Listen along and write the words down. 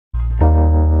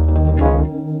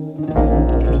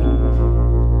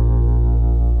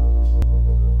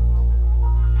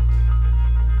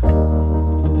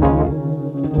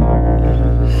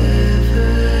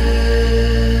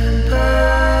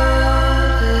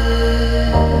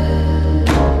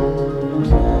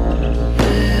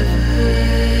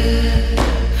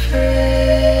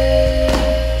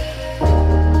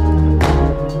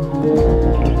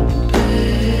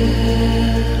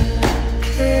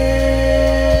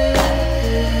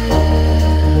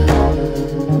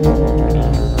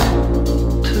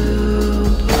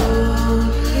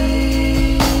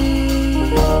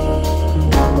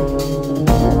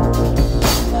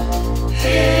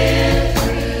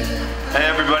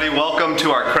everybody, welcome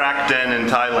to our crack den in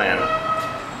Thailand.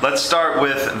 Let's start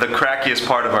with the crackiest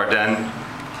part of our den,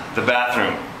 the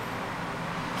bathroom.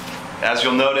 As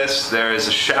you'll notice, there is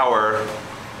a shower.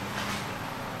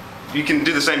 You can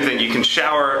do the same thing, you can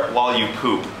shower while you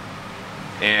poop.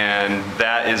 And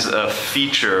that is a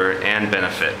feature and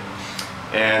benefit.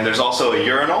 And there's also a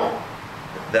urinal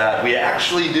that we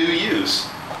actually do use.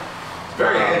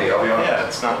 Very handy, I'll be honest. Yeah,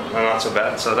 it's not so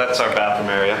bad. So that's our bathroom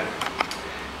area.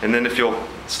 And then if you'll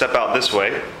step out this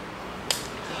way,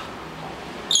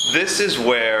 this is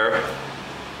where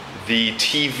the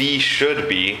TV should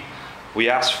be. We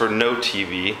asked for no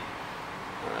TV,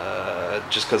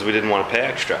 just because we didn't want to pay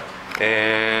extra.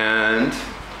 And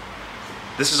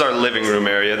this is our living room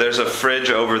area. There's a fridge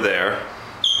over there,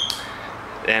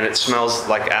 and it smells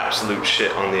like absolute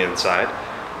shit on the inside.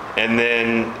 And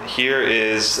then here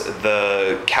is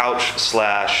the couch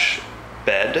slash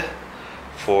bed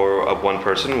for one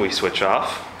person. We switch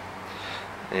off.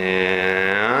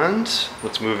 And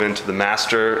let's move into the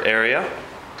master area.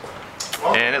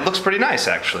 And it looks pretty nice,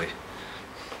 actually.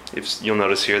 You'll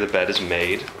notice here the bed is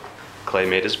made. Clay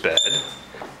made his bed.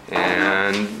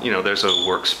 And, you know, there's a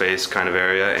workspace kind of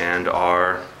area and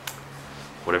our,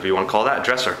 whatever you want to call that,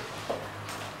 dresser.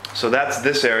 So that's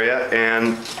this area,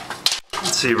 and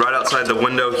let's see, right outside the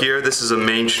window here, this is a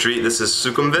main street. This is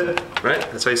Sukhumvit, right?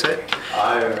 That's how you say it?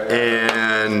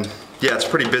 And yeah, it's a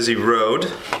pretty busy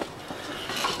road.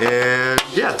 And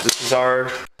yeah, this is our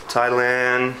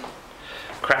Thailand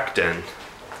crack den.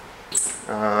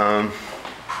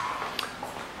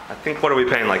 I think, what are we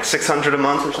paying, like 600 a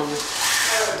month or something?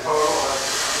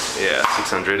 Yeah,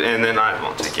 600. And then I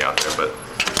won't take you out there, but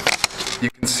you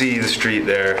can see the street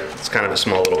there. It's kind of a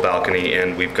small little balcony,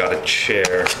 and we've got a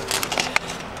chair.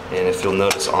 And if you'll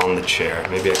notice on the chair,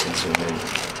 maybe I can zoom in.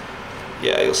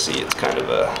 Yeah, you'll see it's kind of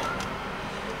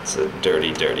it's a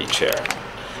dirty, dirty chair.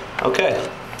 Okay.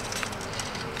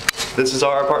 This is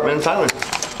our apartment in Thailand.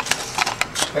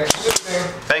 Thanks for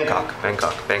listening. Bangkok,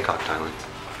 Thailand.